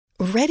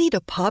Ready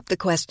to pop the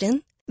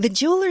question? The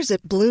jewelers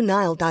at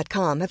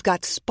BlueNile.com have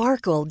got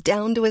sparkle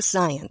down to a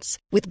science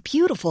with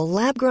beautiful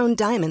lab-grown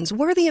diamonds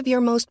worthy of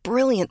your most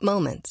brilliant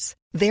moments.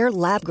 Their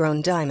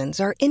lab-grown diamonds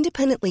are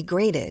independently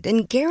graded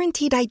and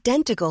guaranteed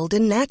identical to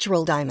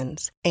natural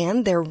diamonds,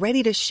 and they're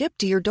ready to ship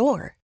to your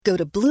door. Go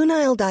to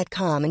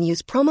BlueNile.com and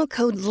use promo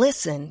code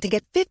LISTEN to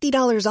get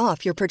 $50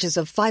 off your purchase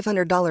of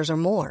 $500 or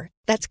more.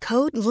 That's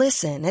code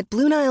LISTEN at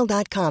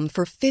BlueNile.com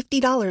for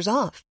 $50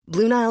 off.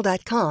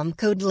 BlueNile.com,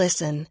 code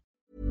LISTEN.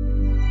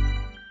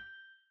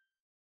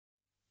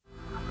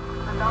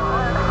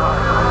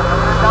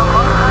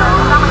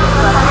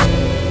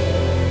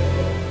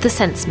 The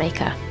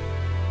Sensemaker.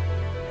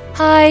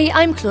 Hi,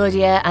 I'm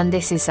Claudia and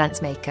this is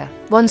Sensemaker.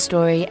 One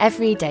story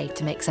every day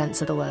to make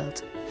sense of the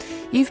world.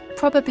 You've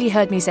probably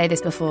heard me say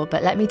this before,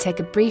 but let me take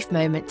a brief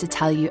moment to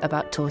tell you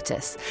about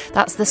Tortoise.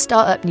 That's the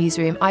startup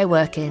newsroom I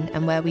work in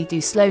and where we do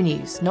slow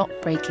news, not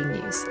breaking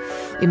news.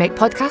 We make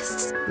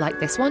podcasts, like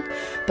this one,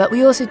 but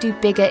we also do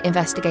bigger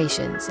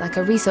investigations, like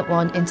a recent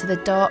one into the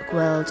dark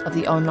world of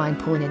the online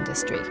porn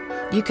industry.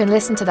 You can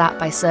listen to that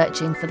by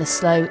searching for the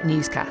Slow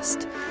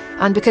Newscast.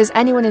 And because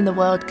anyone in the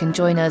world can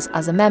join us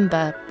as a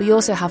member, we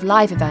also have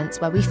live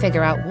events where we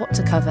figure out what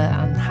to cover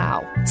and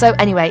how. So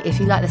anyway, if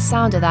you like the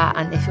sound of that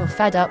and if you're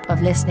fed up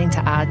of listening to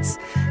ads,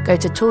 go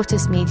to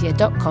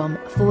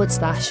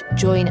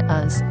tortoisemedia.com/join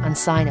us and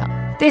sign up.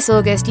 This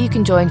August, you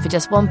can join for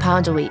just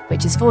 £1 a week,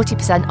 which is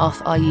 40%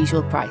 off our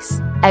usual price.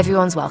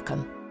 Everyone's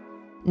welcome.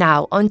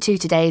 Now, on to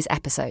today's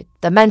episode,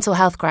 the mental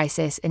health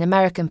crisis in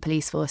American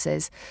police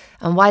forces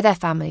and why their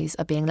families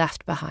are being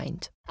left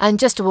behind. And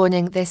just a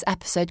warning, this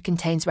episode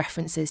contains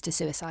references to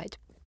suicide.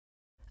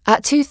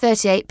 At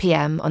 2:38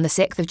 p.m. on the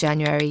 6th of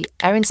January,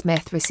 Erin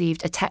Smith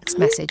received a text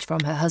message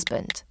from her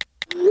husband.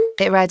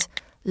 It read,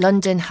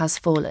 "London has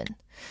fallen."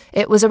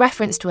 It was a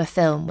reference to a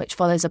film which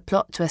follows a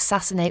plot to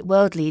assassinate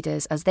world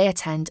leaders as they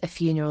attend a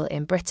funeral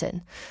in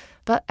Britain.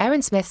 But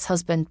Erin Smith's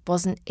husband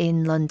wasn't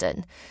in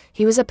London.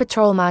 He was a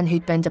patrolman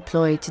who'd been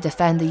deployed to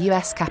defend the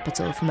US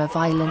Capitol from a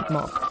violent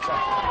mob.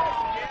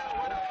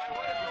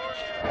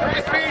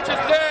 Free speech is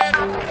dead!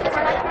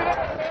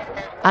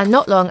 And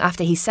not long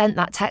after he sent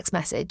that text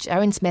message,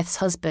 Erin Smith's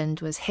husband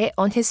was hit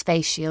on his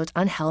face shield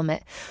and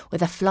helmet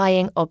with a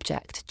flying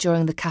object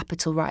during the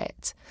Capitol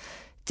riot.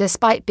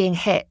 Despite being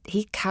hit,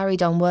 he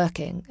carried on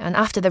working, and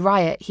after the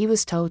riot, he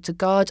was told to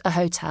guard a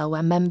hotel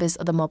where members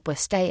of the mob were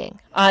staying.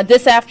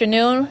 This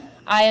afternoon,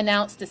 I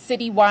announced a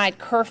citywide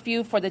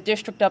curfew for the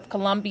District of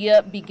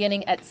Columbia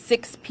beginning at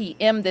 6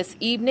 p.m. this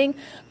evening,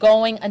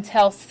 going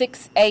until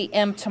 6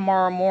 a.m.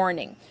 tomorrow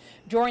morning.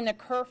 During the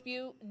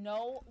curfew,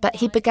 But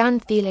he began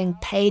feeling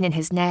pain in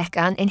his neck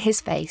and in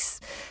his face,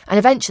 and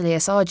eventually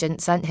a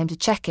sergeant sent him to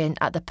check in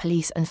at the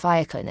police and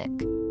fire clinic.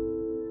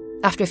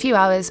 After a few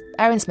hours,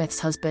 Erin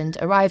Smith's husband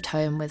arrived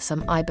home with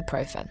some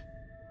ibuprofen.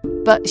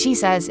 But she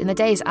says in the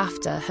days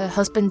after, her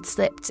husband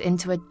slipped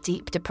into a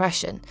deep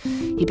depression.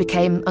 He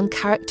became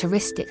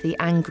uncharacteristically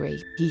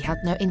angry. He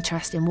had no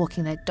interest in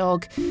walking their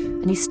dog,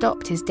 and he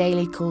stopped his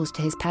daily calls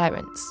to his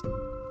parents.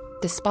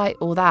 Despite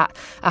all that,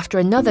 after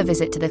another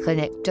visit to the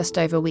clinic just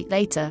over a week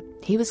later,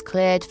 he was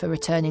cleared for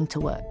returning to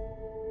work.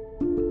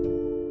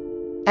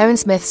 Erin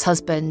Smith's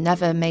husband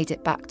never made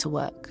it back to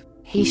work.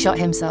 He shot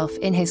himself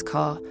in his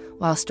car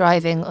whilst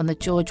driving on the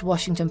George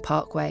Washington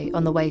Parkway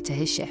on the way to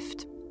his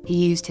shift. He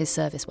used his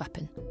service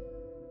weapon.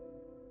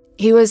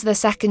 He was the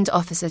second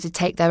officer to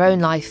take their own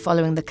life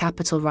following the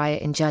Capitol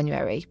riot in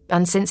January,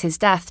 and since his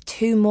death,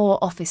 2 more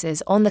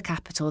officers on the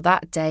Capitol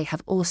that day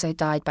have also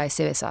died by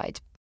suicide.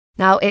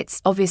 Now,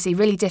 it's obviously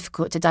really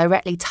difficult to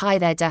directly tie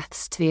their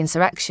deaths to the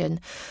insurrection,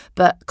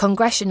 but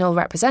congressional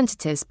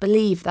representatives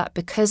believe that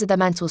because of the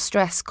mental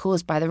stress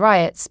caused by the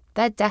riots,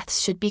 their deaths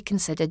should be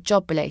considered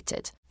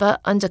job-related. But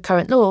under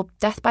current law,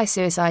 death by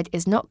suicide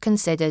is not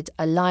considered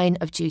a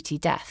line-of-duty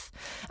death.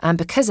 And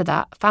because of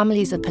that,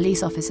 families of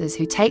police officers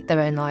who take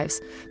their own lives,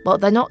 well,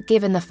 they're not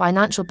given the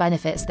financial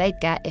benefits they'd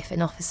get if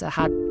an officer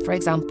had, for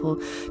example,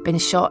 been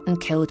shot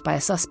and killed by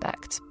a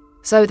suspect.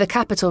 So the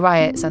Capitol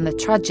riots and the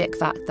tragic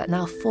fact that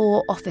now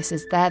 4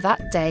 officers there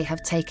that day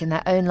have taken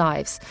their own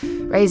lives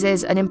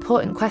raises an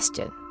important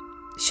question.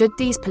 Should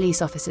these police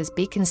officers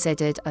be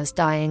considered as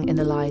dying in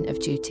the line of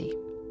duty?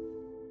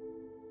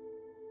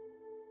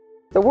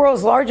 The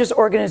world's largest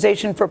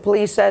organization for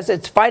police says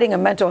it's fighting a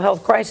mental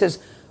health crisis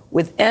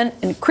with an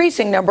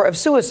increasing number of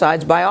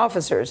suicides by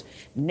officers.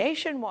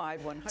 Nationwide,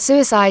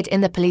 Suicide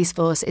in the police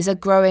force is a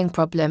growing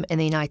problem in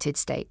the United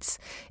States.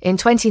 In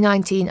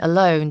 2019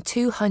 alone,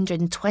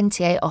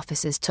 228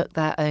 officers took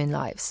their own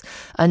lives,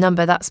 a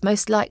number that's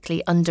most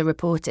likely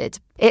underreported.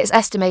 It's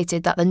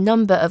estimated that the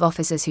number of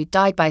officers who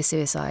died by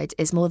suicide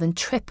is more than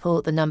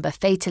triple the number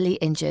fatally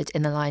injured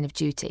in the line of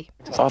duty.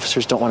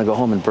 Officers don't want to go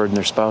home and burden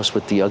their spouse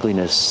with the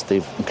ugliness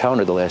they've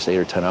encountered the last 8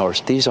 or 10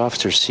 hours. These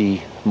officers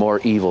see more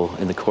evil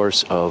in the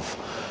course of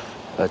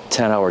a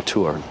 10-hour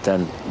tour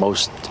than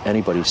most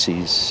anybody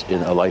sees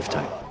in a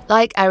lifetime.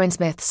 Like Erin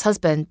Smith's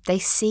husband, they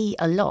see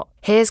a lot.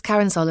 Here's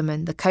Karen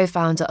Solomon, the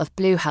co-founder of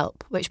Blue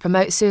Help, which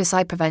promotes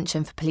suicide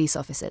prevention for police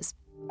officers.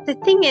 The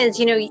thing is,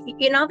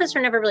 an officer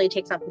never really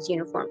takes off his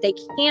uniform. They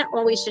can't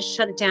always just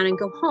shut it down and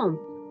go home.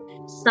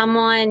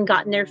 Someone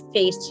got in their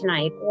face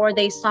tonight, or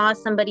they saw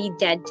somebody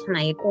dead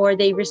tonight, or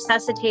they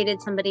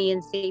resuscitated somebody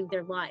and saved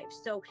their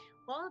lives. So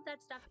all of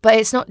that stuff. But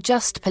it's not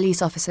just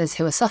police officers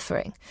who are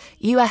suffering.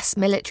 US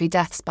military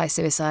deaths by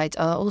suicide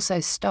are also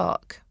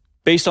stark.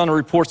 Based on the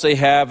reports they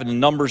have and the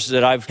numbers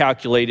that I've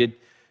calculated,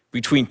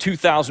 between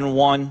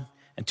 2001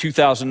 and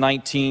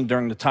 2019,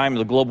 during the time of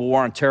the global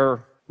war on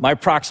terror, my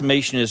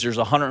approximation is there's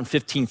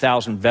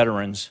 115,000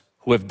 veterans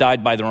who have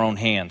died by their own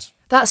hands.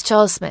 That's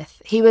Charles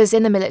Smith. He was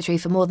in the military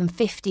for more than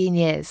 15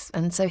 years,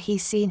 and so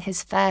he's seen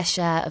his fair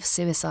share of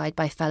suicide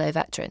by fellow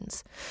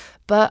veterans.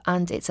 But,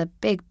 and it's a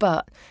big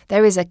but,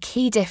 there is a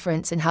key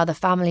difference in how the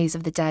families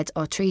of the dead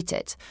are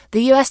treated.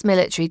 The US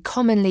military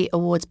commonly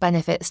awards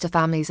benefits to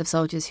families of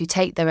soldiers who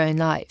take their own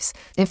lives.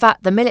 In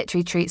fact, the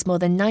military treats more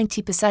than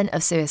 90%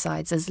 of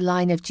suicides as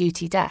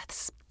line-of-duty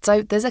deaths.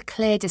 So there's a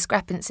clear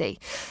discrepancy.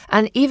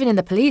 And even in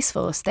the police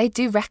force, they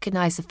do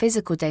recognise the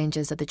physical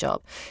dangers of the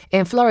job.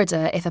 In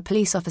Florida, if a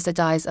police officer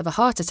dies of a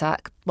heart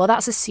attack, well,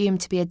 that's assumed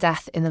to be a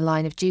death in the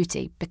line of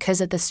duty because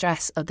of the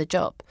stress of the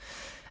job.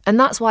 And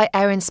that's why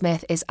Erin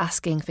Smith is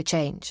asking for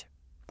change.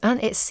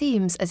 And it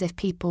seems as if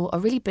people are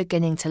really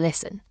beginning to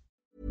listen.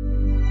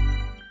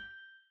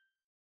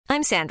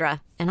 I'm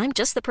Sandra, and I'm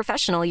just the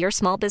professional your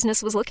small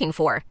business was looking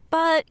for.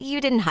 But you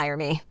didn't hire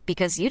me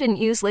because you didn't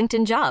use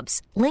LinkedIn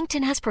Jobs.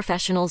 LinkedIn has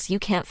professionals you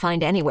can't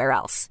find anywhere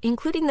else,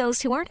 including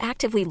those who aren't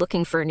actively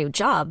looking for a new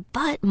job,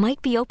 but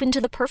might be open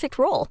to the perfect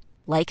role,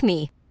 like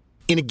me.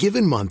 In a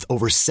given month,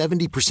 over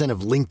 70%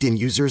 of LinkedIn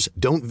users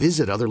don't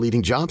visit other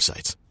leading job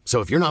sites. So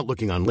if you're not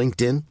looking on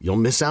LinkedIn, you'll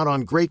miss out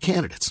on great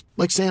candidates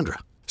like Sandra.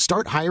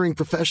 Start hiring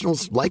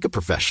professionals like a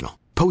professional.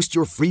 Post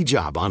your free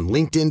job on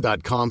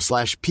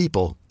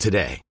linkedin.com/people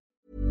today.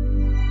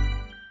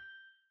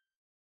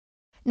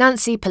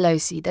 Nancy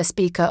Pelosi, the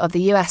Speaker of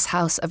the US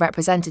House of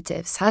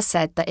Representatives, has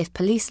said that if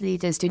police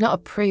leaders do not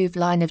approve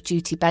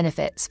line-of-duty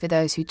benefits for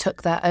those who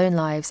took their own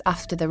lives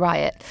after the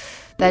riot,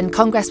 then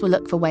Congress will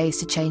look for ways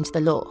to change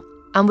the law.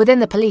 And within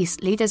the police,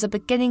 leaders are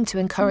beginning to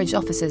encourage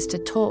officers to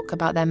talk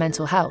about their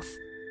mental health.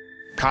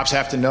 Cops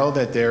have to know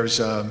that there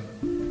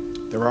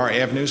are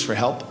avenues for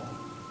help,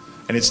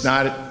 and it's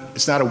not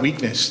a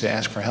weakness to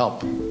ask for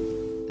help.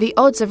 The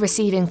odds of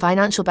receiving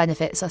financial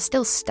benefits are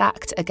still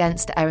stacked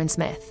against Erin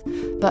Smith,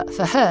 but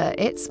for her,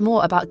 it's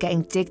more about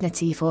getting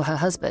dignity for her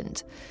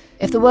husband.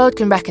 If the world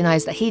can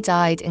recognise that he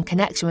died in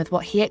connection with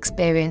what he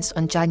experienced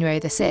on January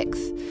the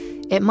 6th,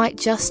 it might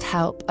just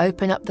help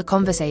open up the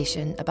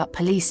conversation about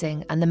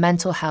policing and the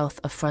mental health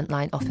of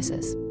frontline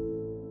officers.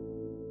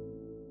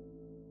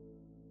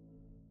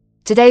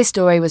 Today's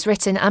story was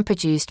written and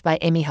produced by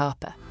Imi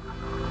Harper.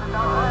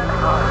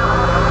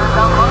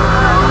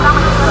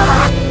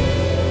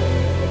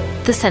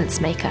 The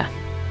Sensemaker.